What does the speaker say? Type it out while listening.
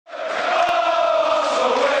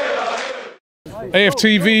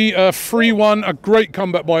AFTV 3-1, a great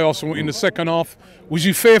comeback by Arsenal in the second half. Was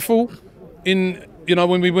you fearful in,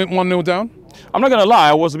 when we went 1-0 down? I'm not going to lie,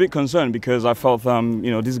 I was a bit concerned because I felt,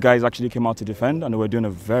 these guys actually came out to defend and they were doing a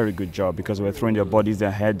very good job because they were throwing their bodies,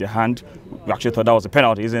 their head, their hand. We actually thought that was a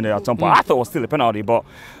penalty, isn't it, at some point? I thought it was still a penalty, but,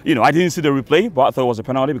 I didn't see the replay, but I thought it was a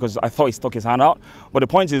penalty because I thought he stuck his hand out. But the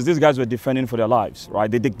point is, these guys were defending for their lives,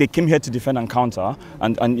 right? They came here to defend and counter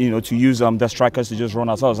and to use their strikers to just run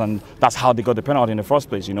ourselves, and that's how they got the penalty in the first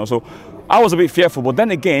place, So I was a bit fearful, but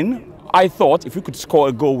then again, I thought if we could score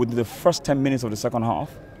a goal within the first 10 minutes of the second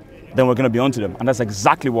half, then we're going to be onto them. And that's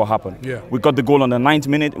exactly what happened. Yeah. We got the goal on the 9th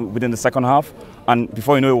minute within the second half, and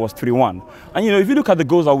before you know it was 3-1. And if you look at the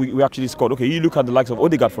goals that we actually scored, okay, you look at the likes of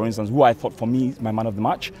Odegaard, for instance, who I thought for me is my man of the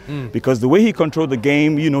match, because the way he controlled the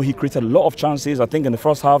game, he created a lot of chances. I think in the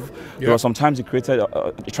first half, there were some times he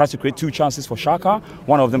tried to create 2 chances for Xhaka.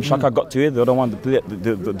 One of them, Xhaka got to it. The other one,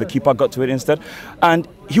 the keeper got to it instead. And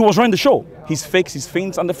he was running the show. His fakes, his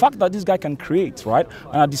feints, and the fact that this guy can create, right?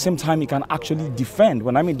 And at the same time, he can actually defend.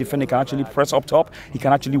 When I mean defend, he can actually press up top. He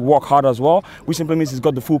can actually work hard as well, which simply means he's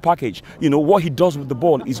got the full package. What he does with the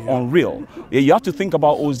ball is unreal. You have to think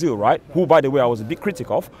about Ozil, right? Who, by the way, I was a bit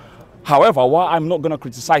critical of. However, why I'm not going to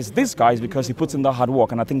criticize this guy is because he puts in the hard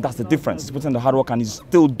work, and I think that's the difference. He puts in the hard work and he's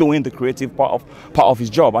still doing the creative part of his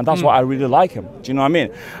job, and that's why I really like him. Do you know what I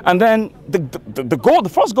mean? And then the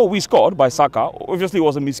first goal we scored by Saka, obviously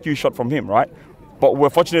was a miscue shot from him, right? But we're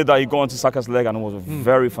fortunate that he got onto Saka's leg and it was a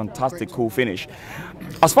very fantastic, cool finish.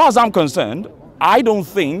 As far as I'm concerned, I don't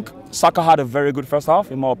think Saka had a very good first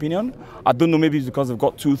half, in my opinion. I don't know, maybe it's because they've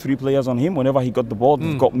got 2-3 players on him. Whenever he got the ball,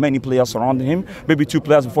 they've got many players surrounding him. Maybe 2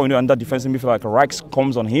 players before and that defensive midfield like Rex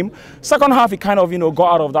comes on him. Second half, he kind of,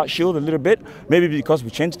 got out of that shield a little bit. Maybe because we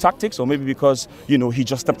changed tactics, or maybe because, he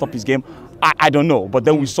just stepped up his game. I don't know. But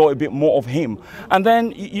then we saw a bit more of him. And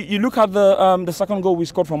then you look at the second goal we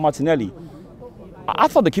scored from Martinelli. I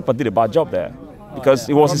thought the keeper did a bad job there. Because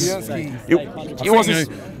it was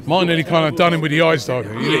Martinelli kind of done him with the eyes, though.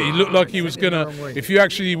 He looked like he was going to, if you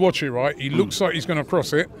actually watch it right, he looks like he's going to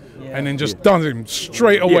cross it and then just done him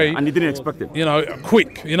straight away. Yeah, and he didn't expect it.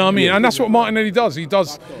 Quick, you know what I mean? And that's what Martinelli does. He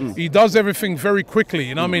does everything very quickly,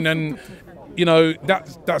 you know what I mean? And,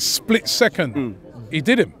 that split second, he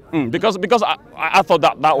did him. Because I thought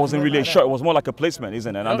that wasn't really a shot. It was more like a placement,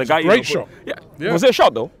 isn't it? And the guy, great shot. Yeah. Was it a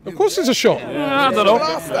shot though? Of course it's a shot. Yeah, I don't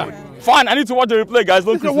know. Fine, I need to watch the replay, guys.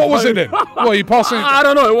 What was it then? What are you passing? I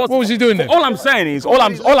don't know. What was he doing then? All I'm saying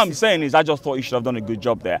is, I just thought he should have done a good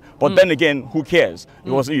job there. But then again, who cares? It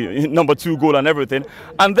was number 2 goal and everything.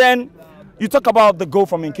 And then you talk about the goal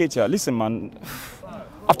from Nketiah. Listen, man.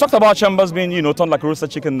 I've talked about Chambers being, turned like a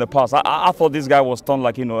roasted chicken in the past. I thought this guy was turned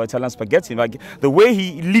like, Italian spaghetti. Like the way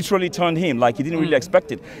he literally turned him, like he didn't really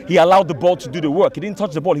expect it. He allowed the ball to do the work. He didn't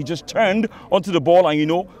touch the ball. He just turned onto the ball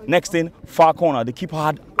and, next thing, far corner. The keeper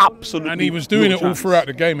had absolutely And he was doing it all throughout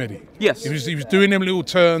the game, Eddie. Yes. He was doing them little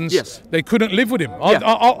turns. Yes. They couldn't live with him.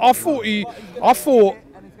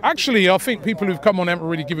 Actually, I think people who've come on haven't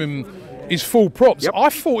really given him his full props. Yep. I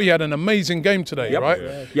thought he had an amazing game today, right?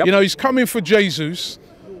 Yep. He's coming for Jesus.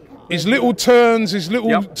 His little turns, his little,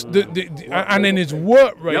 and then his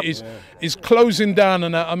work rate is closing down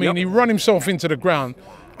and that. I mean, he run himself into the ground.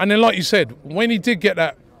 And then, like you said, when he did get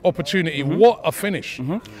that opportunity, what a finish.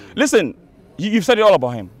 Listen, you've said it all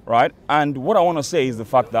about him, right? And what I want to say is the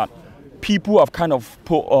fact that people have kind of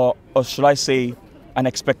put, should I say, an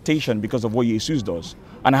expectation because of what Jesus does.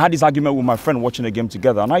 And I had this argument with my friend watching the game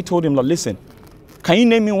together. And I told him, like, listen, can you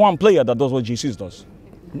name me one player that does what Jesus does?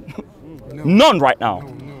 None right now.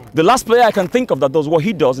 The last player I can think of that does what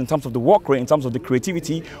he does in terms of the work rate, in terms of the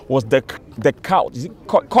creativity, was the Kite. Is it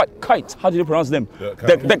Kite? How do you pronounce them?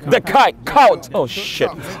 The Kite. Oh shit!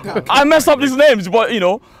 I messed up these names, but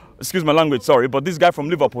excuse my language, sorry. But this guy from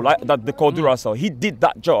Liverpool, that they call Duracell, he did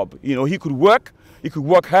that job. He could work. He could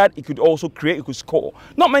work hard, he could also create, he could score.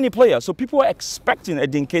 Not many players, so people are expecting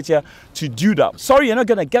Nketiah to do that. Sorry, you're not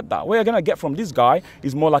going to get that. What you're going to get from this guy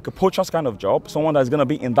is more like a poacher's kind of job, someone that's going to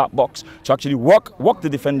be in that box to actually work the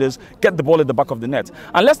defenders, get the ball at the back of the net.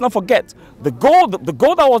 And let's not forget, the goal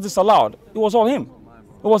that was disallowed, it was all him.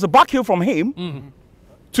 It was a back heel from him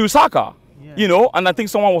to Saka. And I think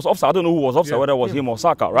someone was offside. I don't know who was offside, whether it was him or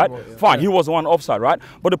Saka, right? Fine, he was the one offside, right?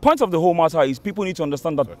 But the point of the whole matter is people need to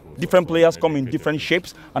understand that different players come in different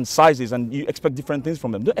shapes and sizes, and you expect different things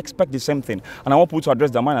from them. Don't expect the same thing. And I want people to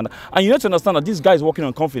address their mind. And you need to understand that this guy is working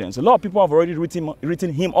on confidence. A lot of people have already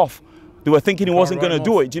written him off. They were thinking he wasn't going to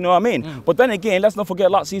do it, do you know what I mean? But then again, let's not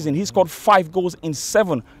forget last season, he scored 5 goals in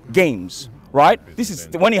 7 games. right? This is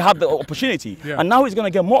when he had the opportunity. And now he's going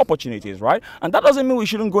to get more opportunities, right? And that doesn't mean we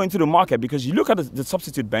shouldn't go into the market, because you look at the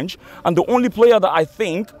substitute bench, and the only player that I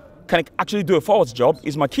think can actually do a forward's job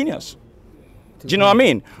is Nketiah. Do you know what I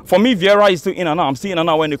mean? For me, Vieira is still in and out. I'm still in and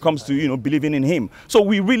out when it comes to, you know, believing in him. So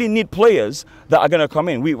we really need players that are going to come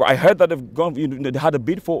in. I heard that they've gone, you know, they had a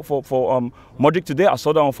bid for Modric today. I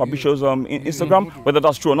saw that on Fabrizio's Instagram. Whether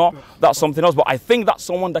that's true or not, that's something else. But I think that's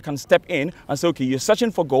someone that can step in and say, okay, you're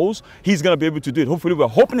searching for goals. He's going to be able to do it. Hopefully, we're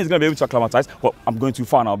hoping he's going to be able to acclimatize. But I'm going too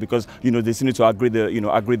far now, because, you know, they still need to agree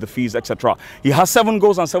the fees, etc. He has 7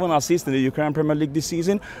 goals and 7 assists in the Ukrainian Premier League this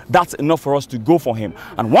season. That's enough for us to go for him.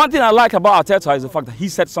 And one thing I like about Arteta is the fact that he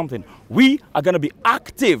said something. We are going to be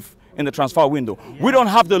active in the transfer window. We don't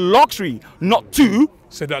have the luxury not to.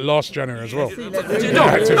 Said that last January as well. Right,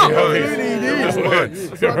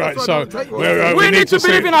 so we need to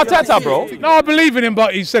believe in Arteta, bro. No, I believe in him,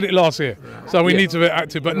 but he said it last year. So we need to be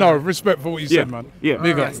active. But no, respect for what you said, man.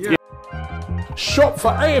 Big up. Shop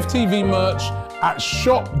for AFTV merch at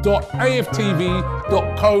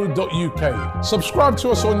shop.aftv.co.uk. Subscribe to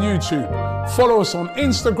us on YouTube. Follow us on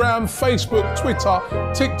Instagram, Facebook, Twitter,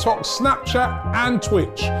 TikTok, Snapchat and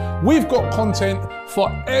Twitch. We've got content for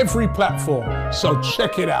every platform, so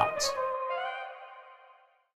check it out.